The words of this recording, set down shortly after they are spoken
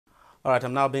All right,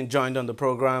 I'm now being joined on the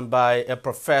program by a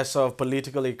professor of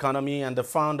political economy and the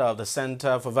founder of the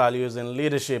Center for Values in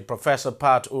Leadership, Professor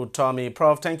Pat Utomi.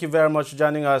 Prof, thank you very much for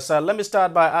joining us. Let me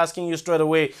start by asking you straight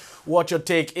away what your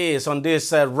take is on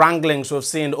these wranglings we've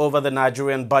seen over the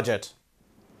Nigerian budget.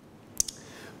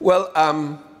 Well,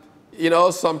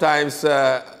 sometimes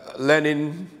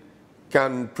learning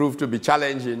can prove to be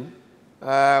challenging.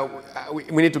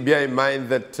 We need to bear in mind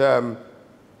that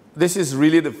this is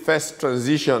really the first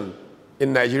transition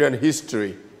in Nigerian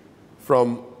history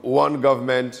from one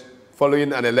government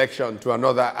following an election to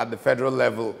another at the federal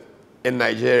level in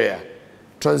Nigeria.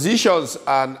 Transitions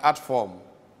are an art form.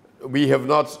 We have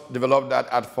not developed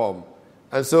that art form.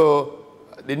 And so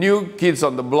the new kids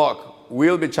on the block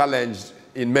will be challenged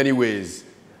in many ways.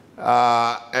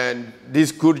 And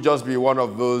this could just be one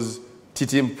of those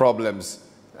teething problems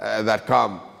that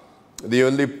come. The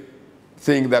only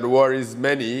thing that worries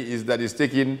many is that it's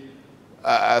taking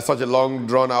such a long,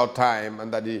 drawn-out time,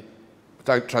 and that the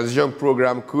transition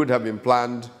program could have been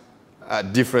planned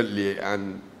differently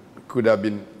and could have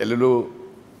been a little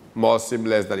more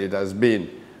seamless than it has been.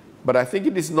 But I think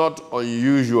it is not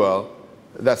unusual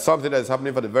that something that is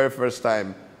happening for the very first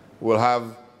time will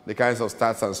have the kinds of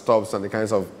starts and stops and the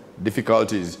kinds of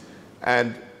difficulties.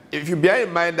 And if you bear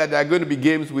in mind that there are going to be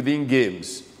games within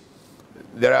games,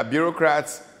 there are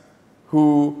bureaucrats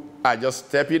who are just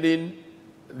stepping in.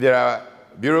 There are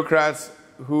bureaucrats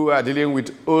who are dealing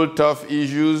with old tough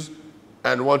issues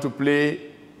and want to play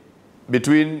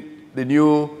between the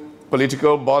new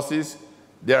political bosses.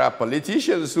 There are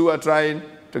politicians who are trying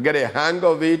to get a hang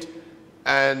of it,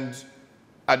 and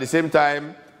at the same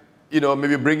time,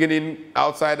 maybe bringing in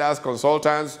outsiders,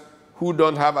 consultants who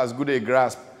don't have as good a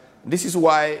grasp. This is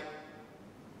why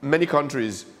many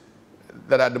countries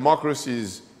that are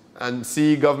democracies and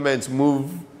see governments move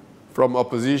from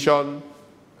opposition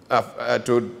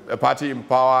to a party in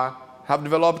power have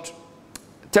developed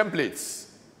templates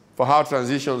for how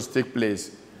transitions take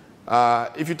place.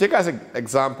 If you take as an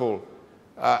example,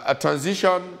 a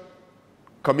transition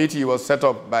committee was set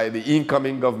up by the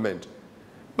incoming government,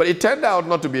 but it turned out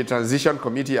not to be a transition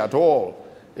committee at all.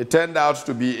 It turned out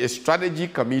to be a strategy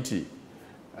committee.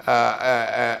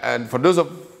 And for those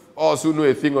of us who know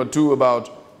a thing or two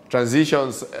about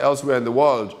transitions elsewhere in the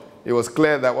world, it was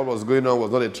clear that what was going on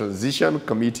was not a transition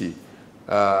committee.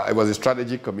 It was a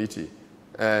strategy committee.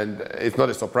 And it's not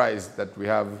a surprise that we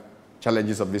have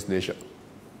challenges of this nature.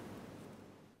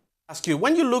 Ask you,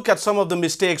 when you look at some of the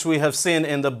mistakes we have seen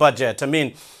in the budget,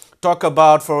 talk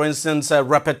about, for instance, a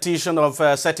repetition of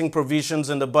setting provisions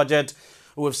in the budget.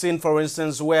 We've seen, for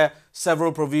instance, where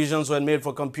several provisions were made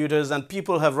for computers, and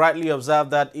people have rightly observed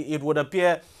that it would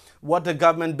appear what the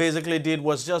government basically did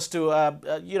was just to,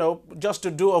 just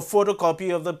to do a photocopy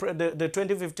of the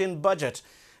 2015 budget.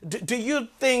 Do you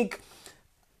think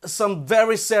some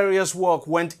very serious work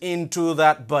went into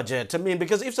that budget?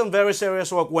 Because if some very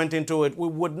serious work went into it, we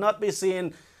would not be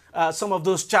seeing some of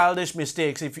those childish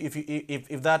mistakes,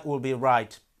 if that will be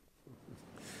right.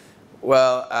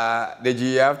 Well,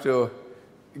 DEJI, you have to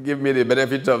give me the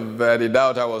benefit of the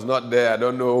doubt. I was not there. I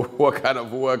don't know what kind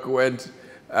of work went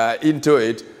into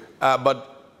it.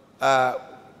 But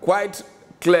quite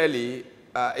clearly,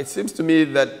 it seems to me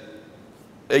that,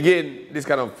 again, this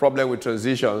kind of problem with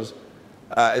transitions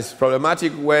is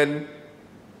problematic when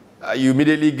you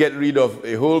immediately get rid of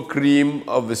a whole cream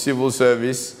of the civil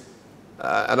service,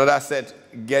 another set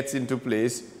gets into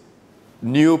place,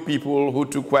 new people who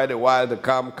took quite a while to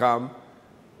come.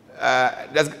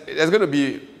 There's going to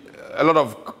be a lot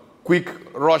of quick,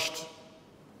 rushed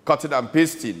cutting and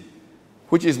pasting,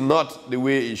 which is not the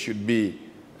way it should be.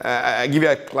 I'll give you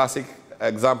a classic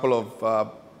example of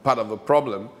part of the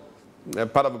problem.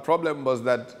 Part of the problem was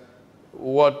that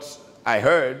what I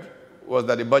heard was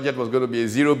that the budget was going to be a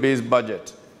zero-based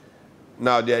budget.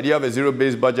 Now, the idea of a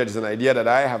zero-based budget is an idea that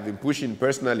I have been pushing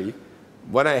personally.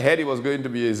 When I heard it was going to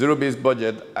be a zero-based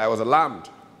budget, I was alarmed,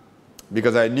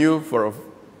 because I knew for a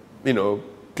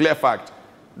clear fact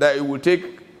that it would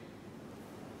take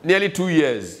nearly 2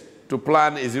 years to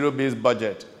plan a zero-based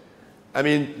budget.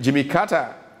 Jimmy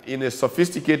Carter, in a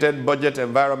sophisticated budget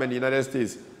environment in the United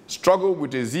States, struggled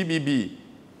with a ZBB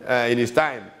in his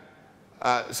time.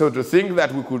 So to think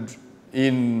that we could,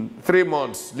 in 3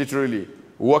 months, literally,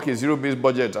 work a zero-based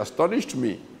budget astonished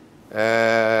me.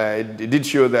 It did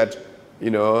show that,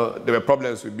 there were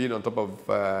problems with being on top of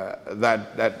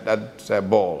that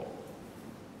ball.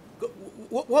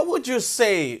 What would you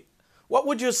say? What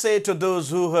would you say to those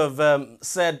who have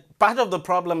said part of the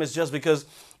problem is just because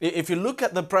if you look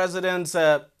at the president's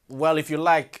well, if you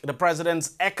like, the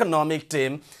president's economic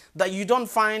team, that you don't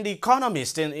find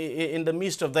economists in the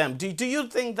midst of them. Do you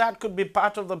think that could be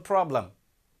part of the problem?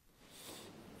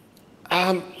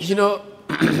 You know,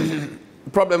 the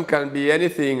problem can be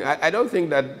anything. I don't think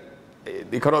that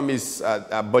the economists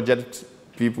are budget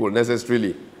people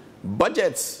necessarily.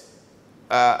 Budgeting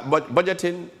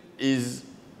is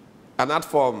an art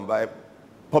form by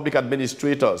public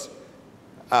administrators.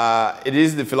 It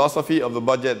is the philosophy of the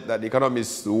budget that the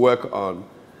economists work on.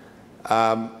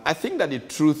 I think that the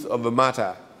truth of the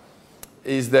matter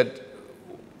is that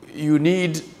you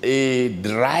need a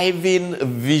driving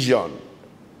vision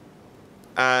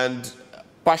and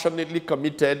passionately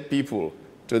committed people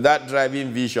to that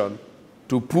driving vision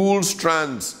to pull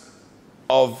strands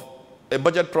of a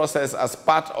budget process as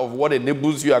part of what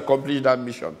enables you to accomplish that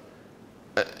mission.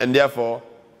 And therefore,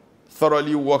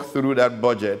 thoroughly work through that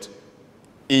budget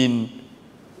in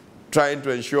trying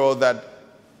to ensure that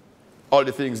all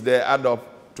the things there add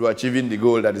up to achieving the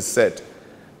goal that is set.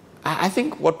 I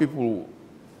think what people,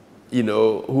 you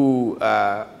know, who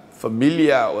are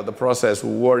familiar with the process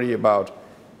who worry about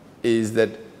is that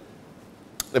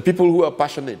the people who are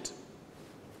passionate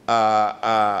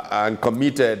and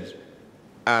committed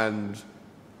and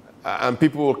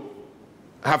people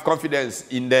have confidence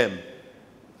in them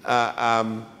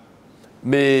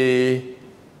may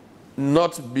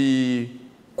not be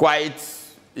quite,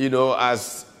 you know,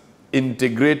 as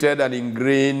integrated and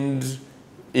ingrained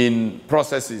in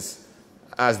processes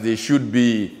as they should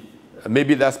be.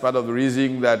 Maybe that's part of the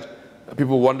reason that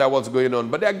people wonder what's going on.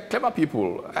 But they're clever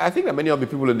people. I think that many of the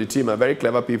people in the team are very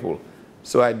clever people.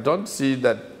 So I don't see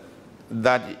that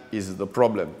that is the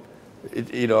problem.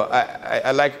 You know,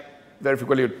 I like very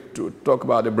frequently to talk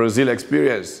about the Brazil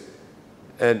experience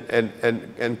and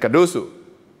Cardoso.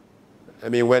 I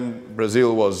mean, when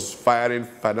Brazil was firing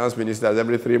finance ministers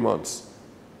every 3 months,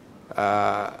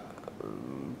 Fernando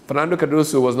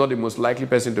Cardoso was not the most likely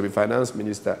person to be finance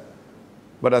minister.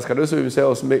 But as Cardoso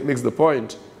himself makes the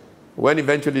point, when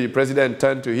eventually the president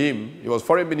turned to him, he was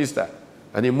foreign minister,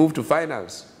 and he moved to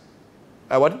finance.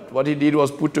 What he did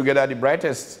was put together the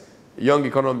brightest young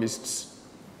economists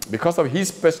because of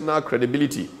his personal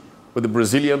credibility with the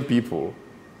Brazilian people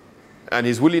and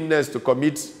his willingness to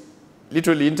commit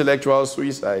literally intellectual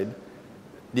suicide.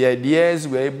 The ideas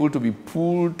were able to be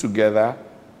pulled together,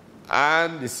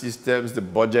 and the systems, the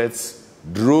budgets,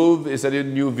 drove a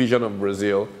certain new vision of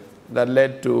Brazil that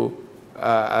led to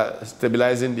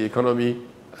stabilizing the economy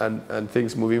and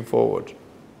things moving forward.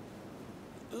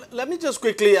 Let me just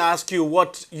quickly ask you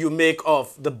what you make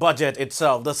of the budget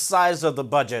itself, the size of the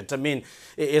budget. I mean,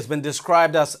 it's been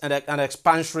described as an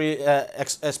expansionary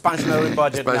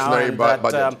budget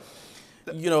now.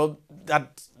 You know,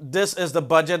 that this is the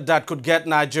budget that could get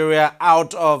Nigeria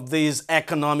out of this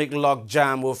economic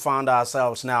logjam we found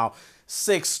ourselves now.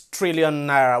 6 trillion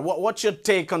naira. What's your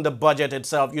take on the budget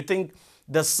itself? You think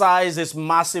the size is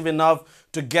massive enough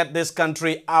to get this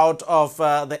country out of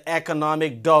the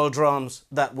economic doldrums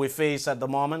that we face at the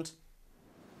moment?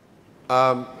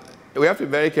 We have to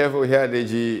be very careful here,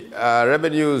 DEJI.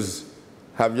 Revenues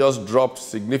have just dropped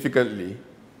significantly.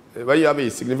 When you have a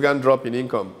significant drop in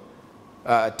income,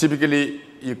 typically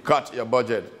you cut your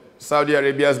budget. Saudi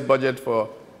Arabia's budget for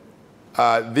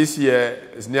this year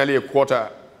is nearly a quarter,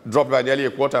 dropped by nearly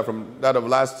a quarter from that of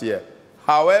last year.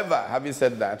 However, having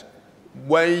said that,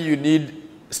 when you need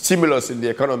stimulus in the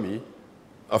economy,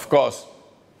 of course,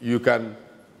 you can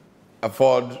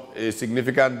afford a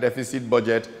significant deficit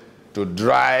budget to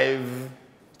drive,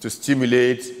 to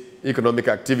stimulate economic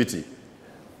activity.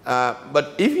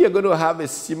 But if you're going to have a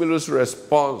stimulus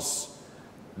response,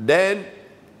 then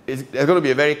there's going to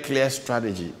be a very clear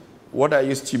strategy. What are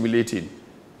you stimulating?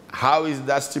 How is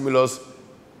that stimulus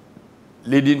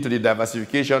leading to the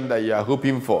diversification that you are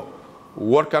hoping for?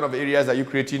 What kind of areas are you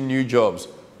creating new jobs?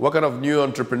 What kind of new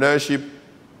entrepreneurship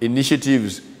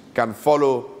initiatives can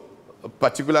follow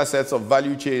particular sets of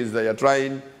value chains that you're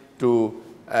trying to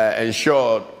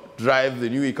ensure drive the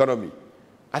new economy?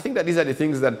 I think that these are the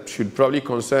things that should probably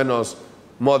concern us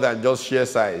more than just sheer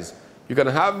size. You can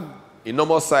have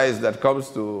enormous size that comes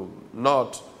to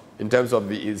naught in terms of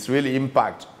its really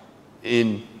impact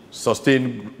in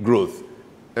sustained growth.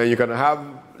 And you can have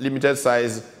limited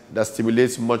size that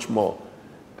stimulates much more.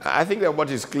 I think that what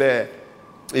is clear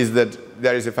is that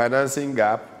there is a financing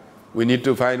gap. We need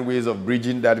to find ways of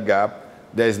bridging that gap.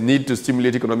 There is need to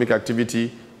stimulate economic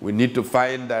activity. We need to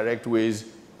find direct ways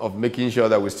of making sure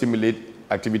that we stimulate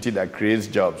activity that creates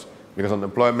jobs, because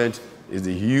unemployment is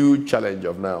the huge challenge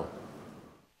of now.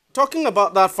 Talking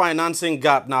about that financing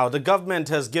gap now, the government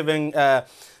has given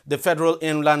the Federal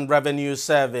Inland Revenue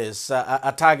Service,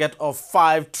 a target of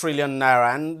 5 trillion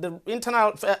naira. And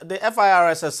the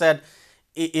FIRS has said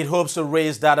it hopes to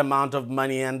raise that amount of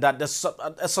money, and that a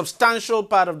substantial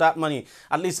part of that money,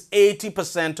 at least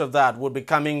 80% of that, would be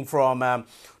coming from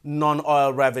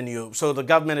non-oil revenue. So the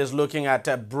government is looking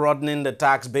at broadening the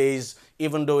tax base,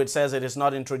 even though it says it is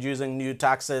not introducing new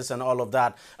taxes and all of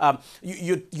that.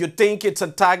 You think it's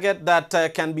a target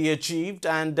that can be achieved,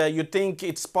 and you think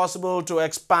it's possible to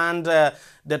expand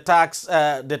the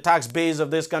tax base of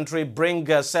this country, bring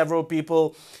several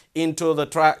people into the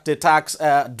tax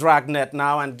dragnet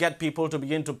now, and get people to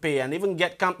begin to pay, and even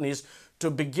get companies to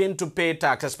begin to pay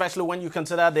tax, especially when you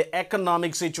consider the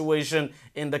economic situation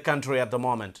in the country at the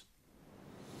moment?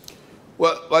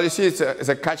 Well, you see, it's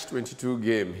a catch-22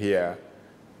 game here.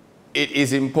 It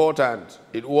is important.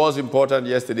 It was important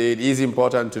yesterday. It is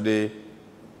important today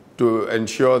to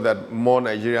ensure that more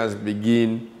Nigerians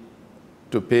begin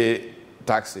to pay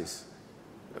taxes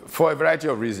for a variety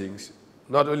of reasons,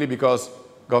 not only because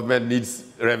government needs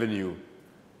revenue,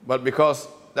 but because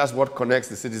that's what connects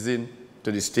the citizen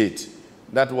to the state.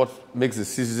 That's what makes the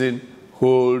citizen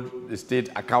hold the state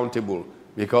accountable,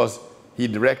 because he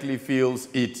directly feels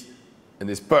it in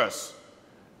his purse.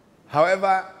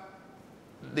 However,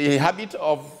 the habit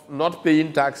of not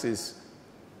paying taxes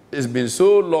has been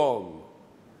so long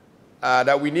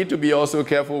that we need to be also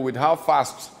careful with how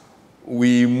fast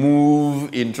we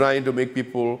move in trying to make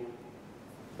people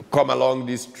come along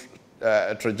this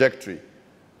trajectory.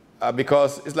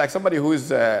 Because it's like somebody who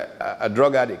is a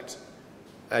drug addict.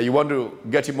 You want to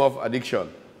get him off addiction.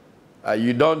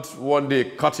 You don't one day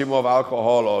cut him off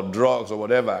alcohol or drugs or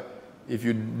whatever. If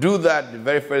you do that the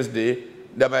very first day,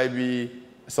 there might be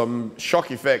some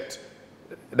shock effect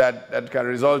that can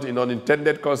result in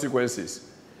unintended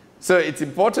consequences. So it's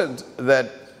important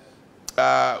that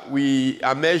we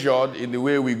are measured in the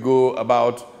way we go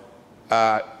about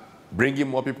bringing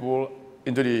more people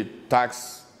into the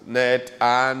tax net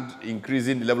and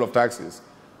increasing the level of taxes.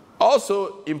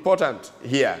 Also important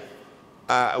here,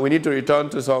 we need to return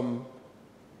to some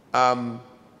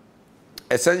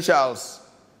essentials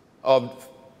of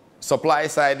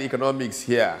supply-side economics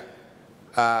here.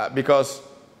 Because,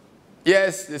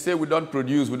 yes, they say we don't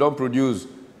produce.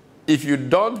 If you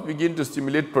don't begin to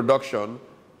stimulate production,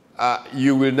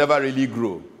 you will never really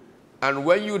grow. And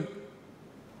when you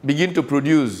begin to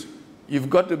produce, you've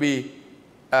got to be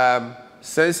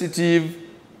sensitive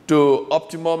to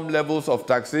optimum levels of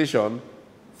taxation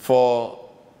for,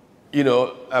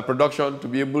 production to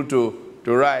be able to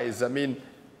rise. I mean,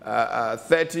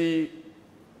 30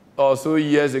 or so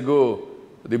years ago,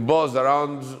 the buzz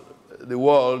around the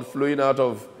world flowing out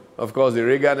of course, the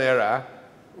Reagan era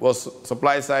was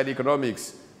supply-side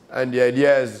economics, and the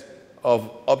ideas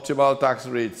of optimal tax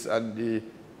rates, and the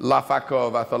Laffer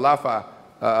curve. Arthur Laffer,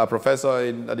 a professor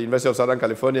at the University of Southern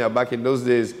California back in those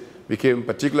days, became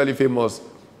particularly famous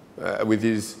with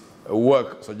his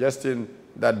work suggesting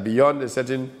that beyond a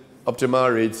certain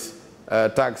optimal rates,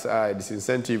 tax are a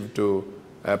disincentive to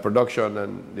production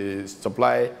and the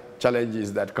supply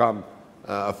challenges that come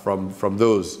from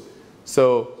those.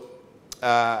 So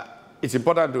it's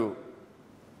important to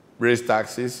raise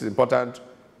taxes, it's important,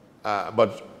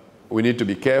 but we need to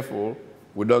be careful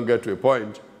we don't get to a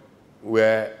point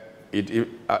where it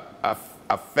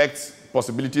affects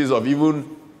possibilities of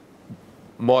even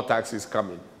more taxes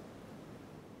coming.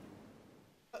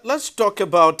 Let's talk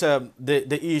about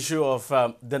the issue of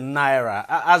the Naira.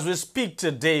 As we speak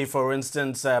today, for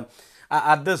instance,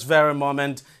 at this very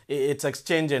moment, it's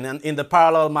exchanging, and in the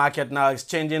parallel market now,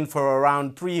 exchanging for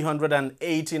around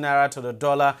 380 Naira to the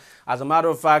dollar. As a matter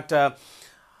of fact,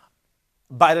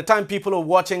 by the time people are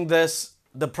watching this,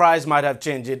 the price might have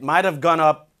changed. It might have gone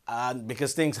up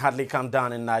because things hardly come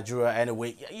down in Nigeria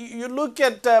anyway. You look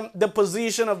at the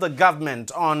position of the government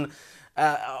on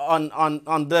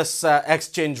this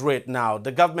exchange rate now.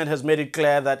 The government has made it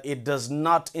clear that it does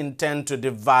not intend to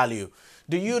devalue.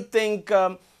 Do you think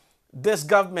this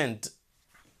government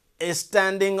is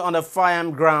standing on a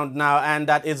firm ground now, and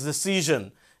that its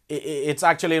decision, it's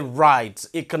actually right,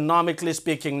 economically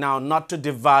speaking now, not to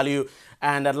devalue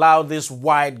and allow this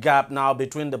wide gap now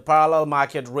between the parallel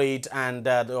market rate and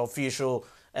the official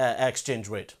exchange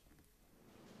rate?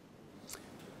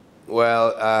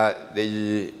 Well,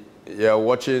 you're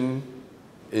watching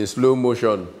in slow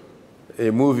motion a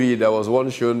movie that was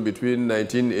once shown between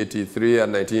 1983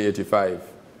 and 1985.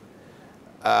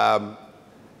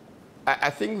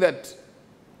 I think that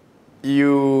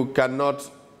you cannot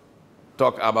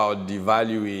talk about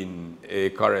devaluing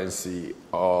a currency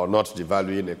or not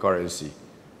devaluing a currency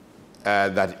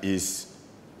that is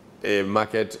a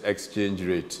market exchange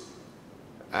rate.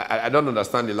 I don't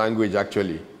understand the language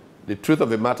actually. The truth of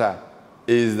the matter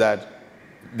is that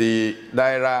the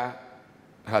Naira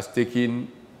has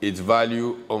taken its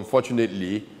value,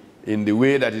 unfortunately, in the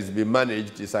way that it's been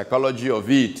managed. The psychology of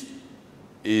it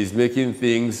is making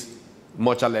things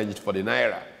more challenged for the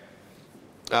Naira.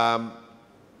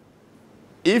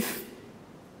 If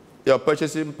your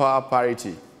purchasing power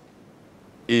parity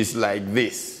is like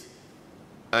this,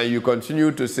 and you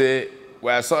continue to say,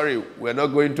 well, sorry, we're not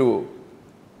going to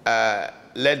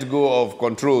let go of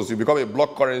controls, you become a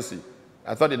block currency.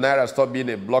 I thought the Naira stopped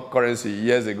being a block currency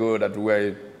years ago, that we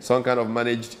were some kind of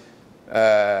managed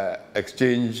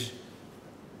exchange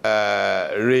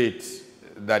rate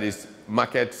that is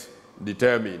market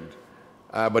determined.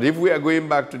 But if we are going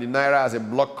back to the Naira as a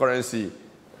block currency,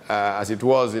 as it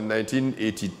was in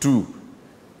 1982,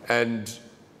 and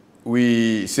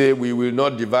we say we will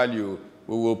not devalue,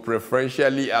 we will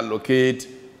preferentially allocate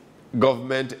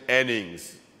government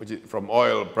earnings, which is from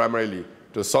oil primarily,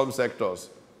 to some sectors,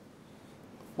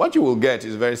 what you will get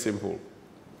is very simple.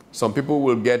 Some people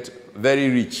will get very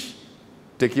rich,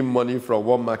 taking money from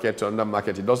one market to another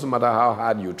market. It doesn't matter how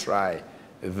hard you try,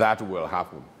 that will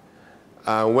happen.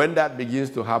 When that begins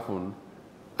to happen,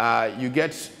 you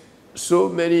get so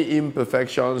many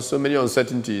imperfections, so many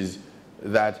uncertainties,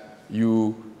 that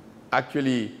you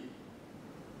actually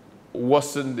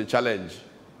worsen the challenge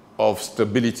of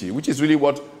stability, which is really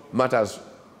what matters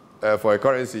for a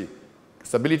currency.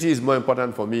 Stability is more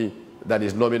important for me than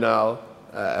its nominal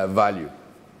value.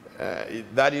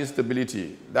 That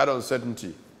instability, that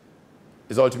uncertainty,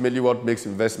 is ultimately what makes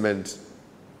investment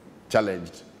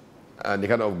challenged, and the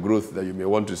kind of growth that you may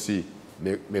want to see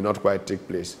may not quite take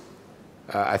place.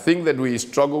 I think that we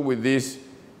struggle with this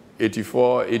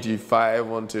 84,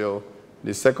 85 until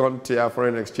the second tier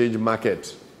foreign exchange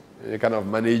market, a kind of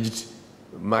managed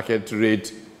market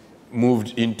rate,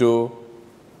 moved into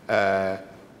a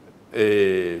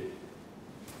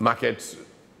market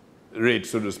rate,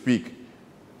 so to speak,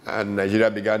 and Nigeria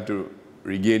began to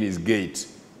regain its gait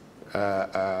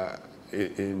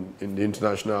in the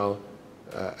international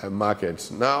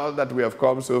markets. Now that we have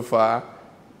come so far,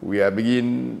 we are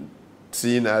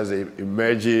seen as an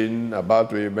emerging, about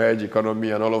to emerge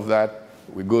economy and all of that.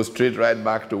 We go straight right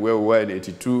back to where we were in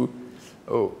 82.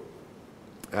 Oh,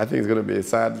 I think it's going to be a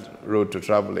sad road to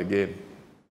travel again.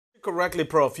 Correctly,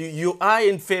 Prof. You are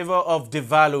in favor of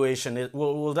devaluation.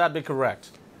 Will that be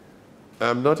correct?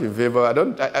 I'm not in favor.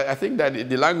 I think that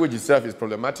the language itself is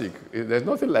problematic. There's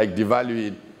nothing like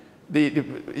devaluing.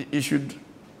 You should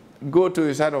go to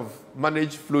a sort of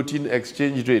managed floating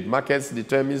exchange rate. Markets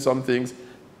determine some things.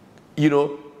 You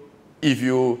know, if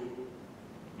you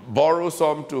borrow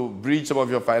some to bridge some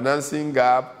of your financing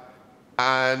gap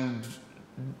and,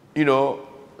 you know,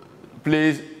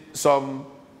 play some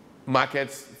market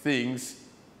things,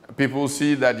 people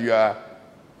see that you are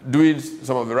doing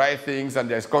some of the right things and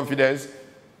there's confidence,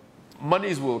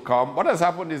 monies will come. What has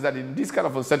happened is that in this kind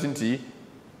of uncertainty,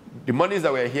 the monies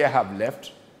that were here have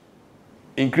left,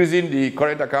 increasing the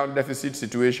current account deficit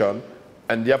situation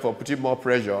and therefore putting more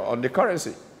pressure on the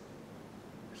currency.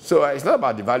 So it's not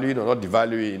about devaluing or not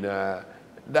devaluing.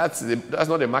 That's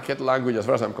not a market language as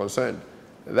far as I'm concerned.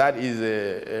 That is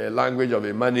a language of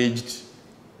a managed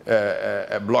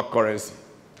block currency.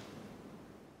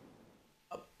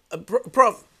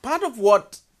 Prof, part of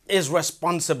what is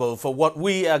responsible for what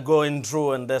we are going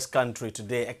through in this country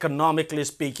today, economically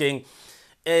speaking,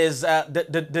 is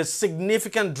the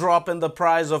significant drop in the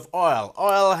price of oil.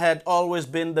 Oil had always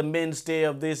been the mainstay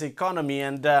of this economy,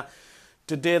 and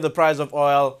today the price of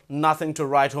oil, nothing to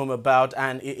write home about,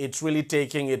 and it's really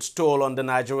taking its toll on the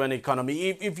Nigerian economy.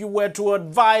 If you were to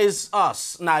advise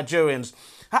us, Nigerians,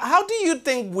 how do you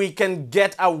think we can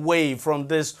get away from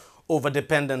this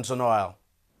overdependence on oil?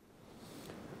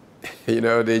 You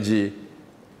know, DG,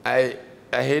 I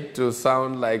hate to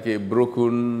sound like a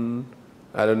broken,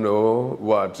 I don't know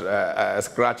what, a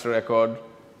scratch record.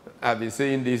 I've been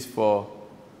saying this for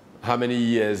how many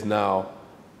years now.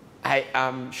 I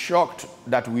am shocked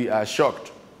that we are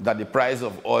shocked that the price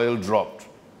of oil dropped,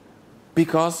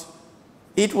 because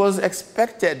it was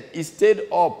expected. It stayed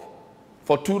up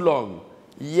for too long,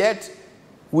 yet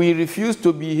we refused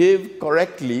to behave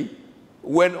correctly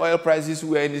when oil prices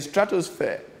were in the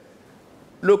stratosphere.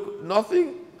 Look,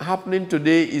 nothing happening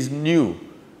today is new.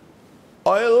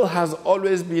 Oil has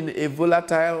always been a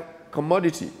volatile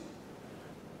commodity.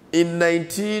 In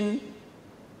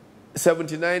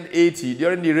 1979-80,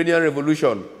 during the Iranian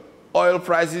Revolution, oil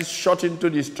prices shot into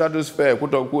the stratosphere,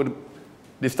 quote unquote,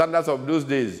 the standards of those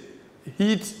days,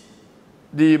 hit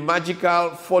the magical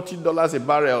 $40 a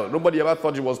barrel. Nobody ever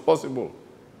thought it was possible.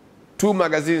 two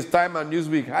magazines, Time and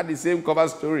Newsweek, had the same cover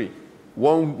story.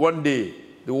 One day,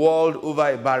 the world over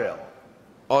a barrel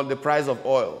on the price of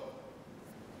oil.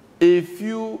 A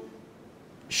few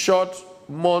short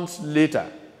months later,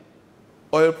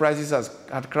 oil prices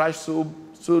had crashed so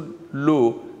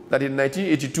low that in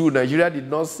 1982, Nigeria did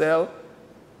not sell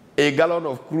a gallon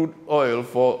of crude oil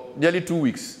for nearly 2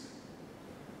 weeks.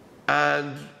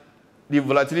 And the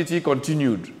volatility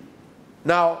continued.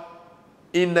 Now,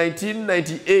 in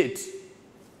 1998,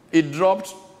 it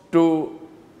dropped to,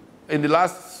 in the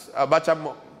last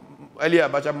earlier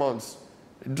Abacha months,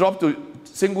 it dropped to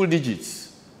single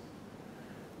digits.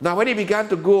 Now, when it began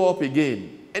to go up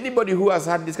again, anybody who has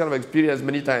had this kind of experience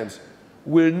many times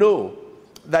will know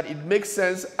that it makes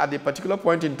sense at a particular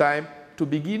point in time to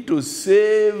begin to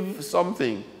save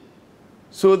something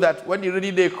so that when the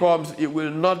rainy day comes, it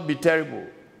will not be terrible.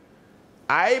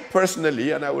 I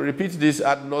personally, and I will repeat this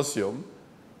ad nauseum,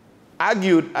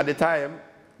 argued at the time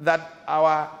that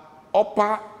our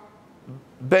upper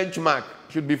benchmark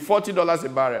should be $40 a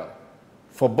barrel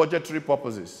for budgetary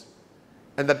purposes,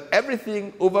 and that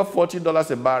everything over $40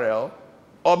 a barrel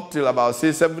up till about,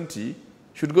 say, 70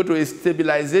 should go to a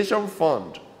stabilization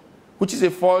fund, which is a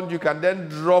fund you can then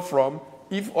draw from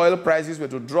if oil prices were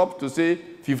to drop to, say,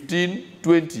 15,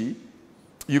 20.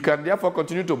 You can therefore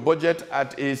continue to budget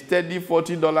at a steady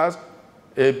 $40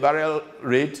 a barrel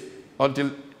rate until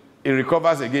it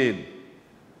recovers again.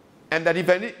 And that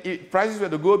if prices were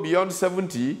to go beyond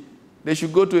 70, they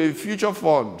should go to a future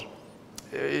fund,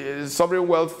 a sovereign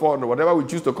wealth fund, or whatever we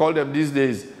choose to call them these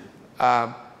days.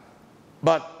 But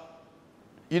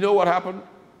you know what happened?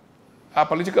 Our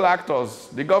political actors,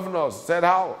 the governors, said,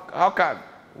 how can?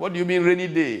 What do you mean rainy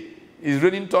day? It's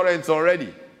raining torrents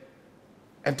already.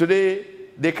 And today,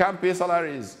 they can't pay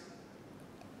salaries.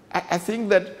 I think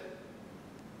that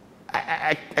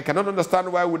I cannot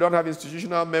understand why we don't have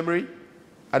institutional memory.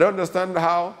 I don't understand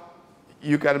how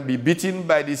you can be beaten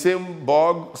by the same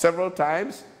bug several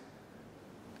times.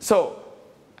 So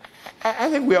I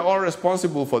think we are all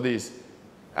responsible for this.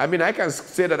 I mean, I can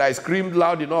say that I screamed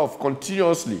loud enough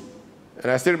continuously. And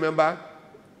I still remember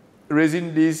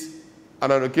raising this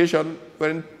on an occasion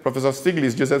when Professor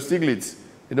Stiglitz, Joseph Stiglitz,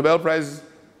 the Nobel Prize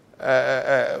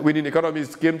winning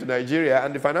economist, came to Nigeria,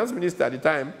 and the finance minister at the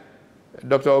time,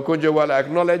 Dr. Okonjo-Iweala,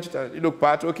 acknowledged, look,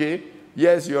 Pat, okay,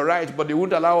 yes, you're right, but they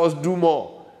won't allow us to do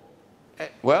more.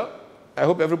 Well, I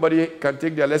hope everybody can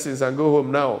take their lessons and go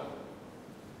home now.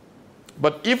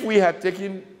 But if we had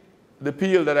taken the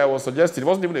pill that I was suggesting, it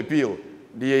wasn't even a pill,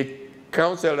 the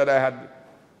counsel that I had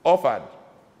offered,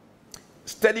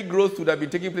 steady growth would have been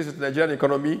taking place in the Nigerian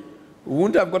economy. We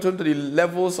wouldn't have gotten to the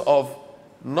levels of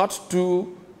not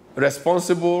too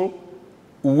responsible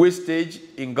wastage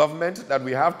in government that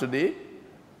we have today.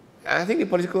 And I think the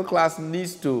political class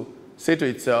needs to say to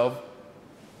itself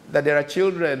that there are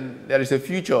children, there is a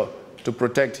future to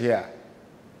protect here,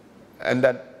 and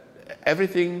that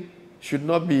everything should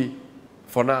not be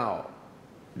for now.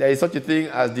 There is such a thing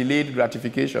as delayed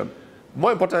gratification.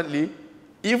 More importantly,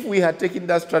 if we had taken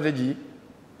that strategy,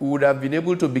 we would have been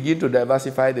able to begin to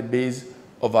diversify the base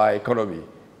of our economy.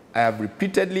 I have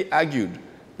repeatedly argued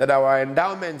that our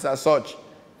endowments are such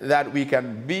that we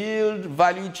can build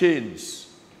value chains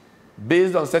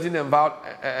based on certain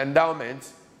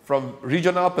endowments from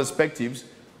regional perspectives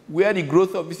where the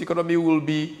growth of this economy will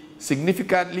be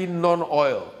significantly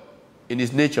non-oil in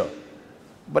its nature.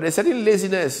 But a certain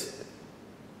laziness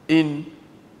in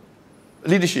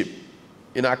leadership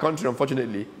in our country,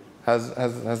 unfortunately,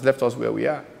 has left us where we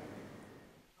are.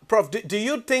 Prof, do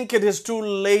you think it is too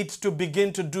late to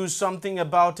begin to do something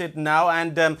about it now?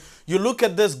 And you look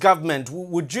at this government,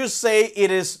 would you say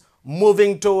it is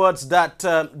moving towards that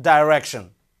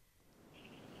direction?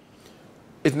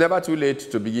 It's never too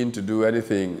late to begin to do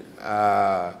anything.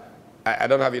 I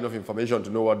don't have enough information to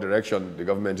know what direction the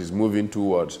government is moving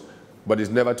towards, but it's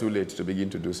never too late to begin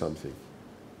to do something.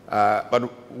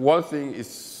 But one thing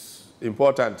is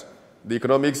important. The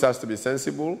economics has to be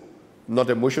sensible, not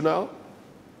emotional,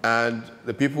 and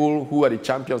the people who are the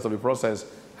champions of the process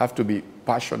have to be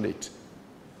passionate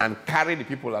and carry the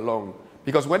people along.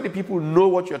 Because when the people know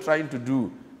what you're trying to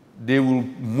do, they will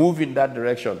move in that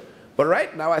direction. But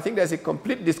right now, I think there's a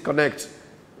complete disconnect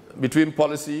between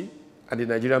policy and the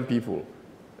Nigerian people.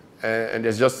 And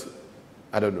there's just,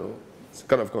 I don't know, it's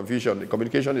kind of confusion. The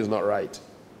communication is not right.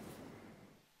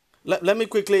 Let me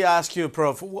quickly ask you,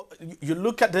 Prof. You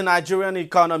look at the Nigerian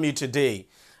economy today.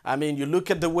 I mean, you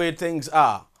look at the way things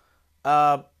are.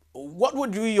 What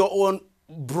would be your own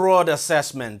broad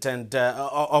assessment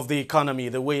of the economy,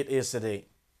 the way it is today?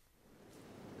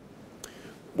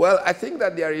 Well, I think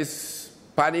that there is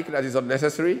panic that is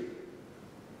unnecessary.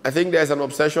 I think there's an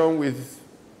obsession with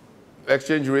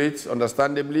exchange rates,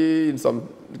 understandably, in some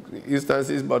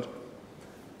instances, but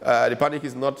the panic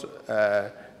is not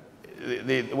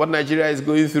what Nigeria is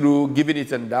going through, given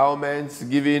its endowments,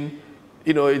 given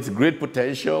its great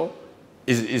potential,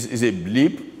 is a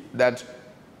blip that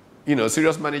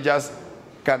serious managers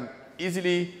can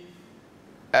easily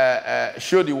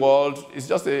show the world. It's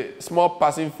just a small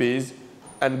passing phase,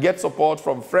 and get support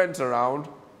from friends around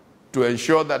to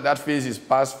ensure that that phase is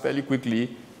passed fairly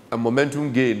quickly and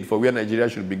momentum gained for where Nigeria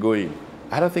should be going.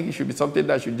 I don't think it should be something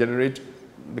that should generate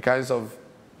the kinds of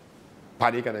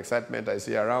panic and excitement I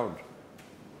see around.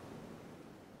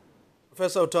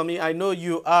 Professor Utomi, I know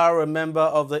you are a member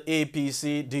of the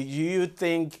APC. Do you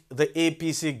think the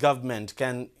APC government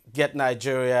can get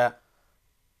Nigeria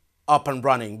up and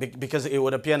running? Because it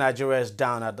would appear Nigeria is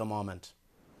down at the moment.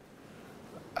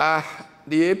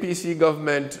 The APC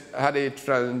government had a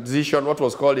transition, what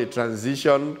was called a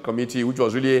transition committee, which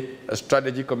was really a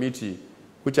strategy committee,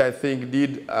 which I think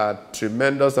did a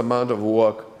tremendous amount of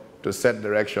work to set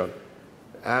direction.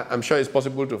 I'm sure it's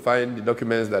possible to find the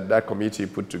documents that committee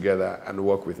put together and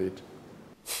work with it.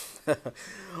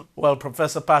 Well,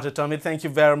 Professor Pat Utomi, thank you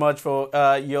very much for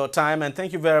your time, and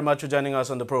thank you very much for joining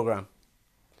us on the program.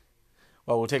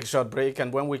 Well, we'll take a short break,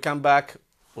 and when we come back,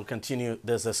 we'll continue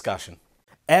this discussion.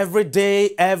 Every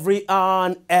day, every hour,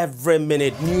 and every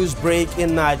minute, news break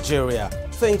in Nigeria.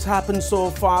 Things happen so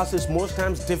fast, it's most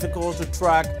times difficult to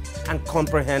track and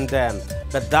comprehend them.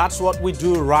 But that's what we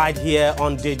do right here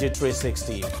on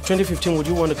DEJI360. 2015, would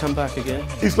you want to come back again?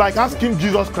 It's like asking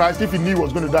Jesus Christ if he knew he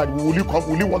was going to die, will you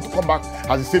want to come back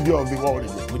as the savior of the world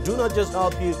again? We do not just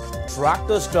help you track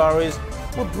the stories,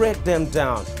 we break them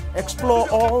down, explore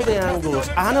all the angles,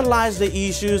 analyze the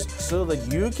issues so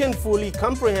that you can fully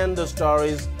comprehend the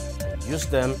stories and use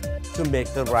them to make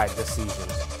the right decisions.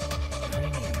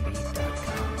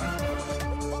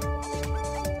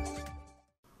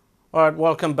 All right,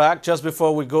 welcome back. Just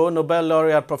before we go, Nobel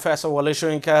laureate Professor Wole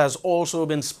Soyinka has also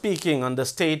been speaking on the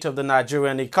state of the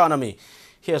Nigerian economy.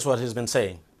 Here's what he's been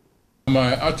saying.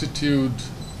 My attitude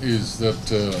is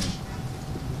that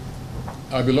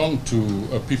I belong to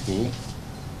a people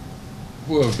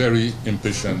who are very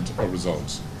impatient of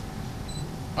results.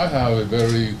 I have a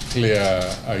very clear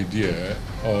idea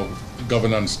of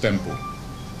governance tempo.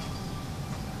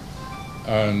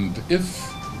 And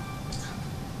if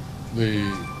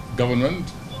the government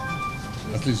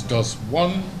at least does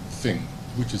one thing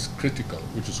which is critical,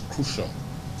 which is crucial,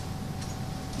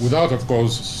 without, of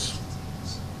course,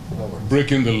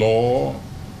 breaking the law,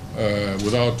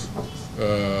 without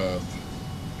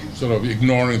sort of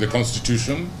ignoring the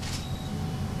Constitution,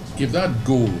 if that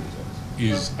goal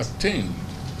is attained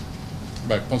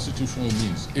by constitutional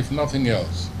means, if nothing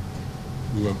else,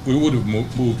 we would have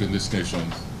moved in this nation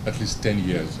at least 10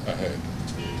 years ahead.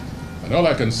 And all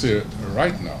I can say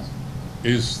right now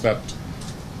is that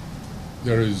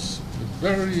there is a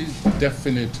very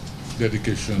definite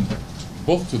dedication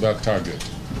both to that target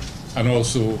and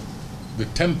also the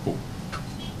tempo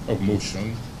of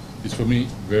motion is, for me,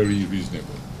 very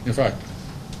reasonable. In fact,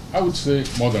 I would say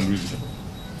more than reasonable.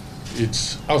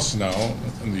 It's us now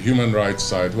on the human rights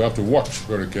side who have to watch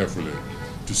very carefully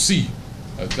to see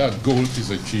that that goal is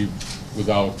achieved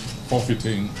without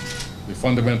forfeiting the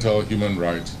fundamental human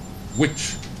rights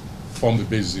which form the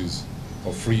basis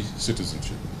of free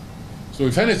citizenship. So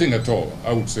if anything at all,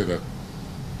 I would say that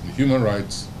the human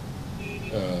rights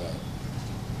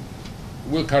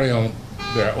will carry on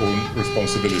their own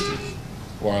responsibilities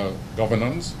while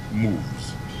governance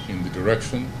moves in the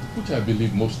direction which I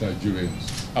believe most Nigerians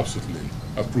absolutely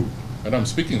approve. And I'm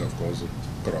speaking, of course, of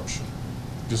corruption.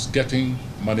 Just getting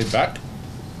money back,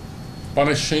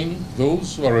 punishing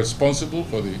those who are responsible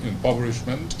for the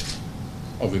impoverishment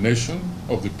of the nation,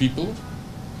 of the people,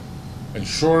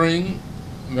 ensuring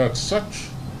that such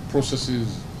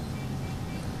processes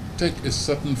take a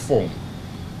certain form,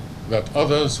 that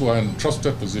others who are in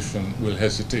trusted position will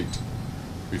hesitate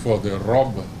before they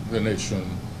rob the nation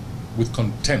with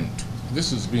contempt.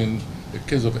 This has been a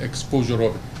case of exposure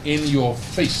of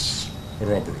in-your-face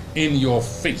robbery, in your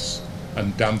face,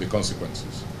 and damn the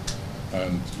consequences.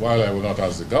 And while I will not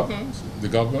ask the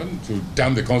government to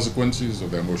damn the consequences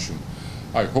of their motion,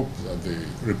 I hope that they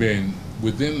remain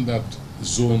within that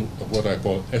zone of what I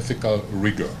call ethical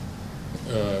rigor.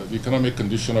 The economic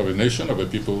condition of a nation, of a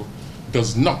people,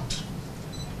 does not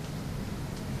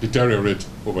deteriorate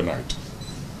overnight.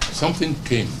 Something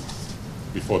came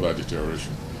before that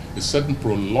deterioration. A certain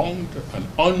prolonged and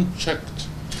unchecked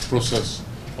process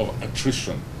of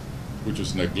attrition, which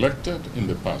was neglected in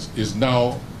the past, is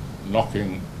now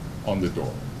knocking on the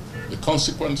door. The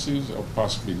consequences of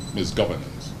past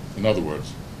misgovernance, in other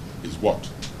words, is what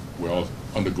we're all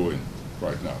undergoing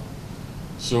right now.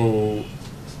 So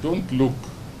don't look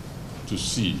to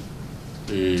see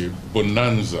a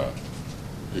bonanza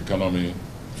economy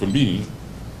for me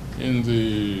in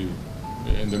the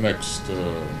next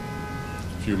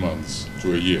few months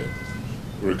to a year.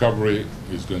 Recovery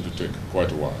is going to take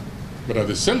quite a while. But at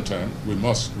the same time, we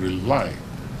must rely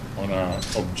on our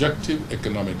objective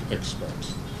economic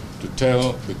experts to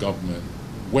tell the government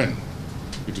when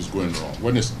it is going wrong,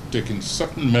 when it's taking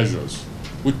certain measures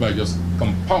which might just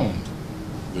compound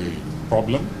the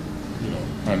problem,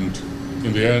 and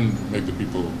in the end make the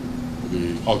people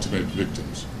the ultimate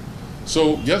victims.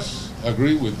 So yes, I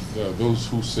agree with those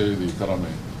who say the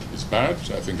economy is bad.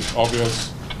 I think it's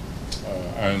obvious.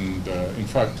 In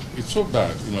fact, it's so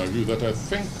bad, in my view, that I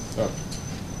think that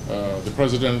the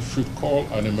president should call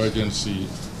an emergency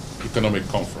economic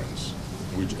conference,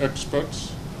 in which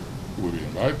experts will be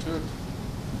invited,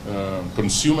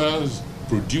 consumers,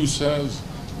 producers,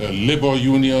 labor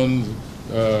unions,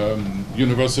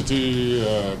 university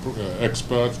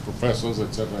experts, professors,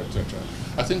 etc., etc.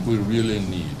 I think we really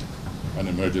need an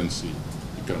emergency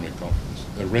economic conference,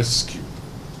 a rescue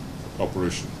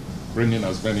operation, bringing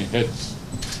as many heads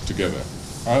together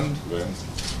and then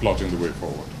plotting the way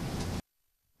forward.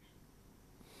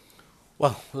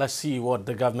 Well, let's see what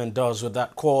the government does with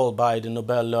that call by the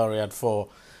Nobel laureate for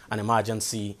an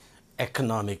emergency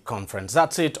economic conference.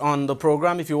 That's it on the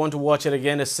program. If you want to watch it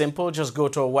again, it's simple. Just go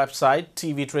to our website,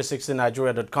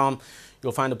 tv360nigeria.com.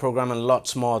 You'll find the program and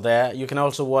lots more there. You can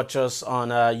also watch us on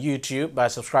YouTube by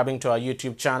subscribing to our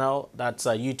YouTube channel. That's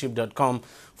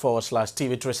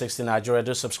youtube.com/TV360 Nigeria.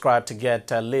 Do subscribe to get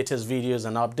latest videos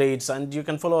and updates. And you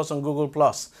can follow us on Google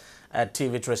Plus at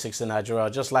TV360 Nigeria.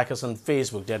 Just like us on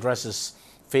Facebook. The address is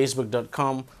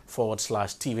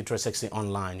facebook.com/TV360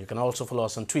 online. You can also follow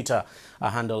us on Twitter. Our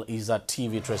handle is at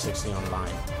TV360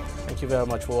 online. Thank you very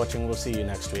much for watching. We'll see you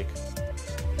next week.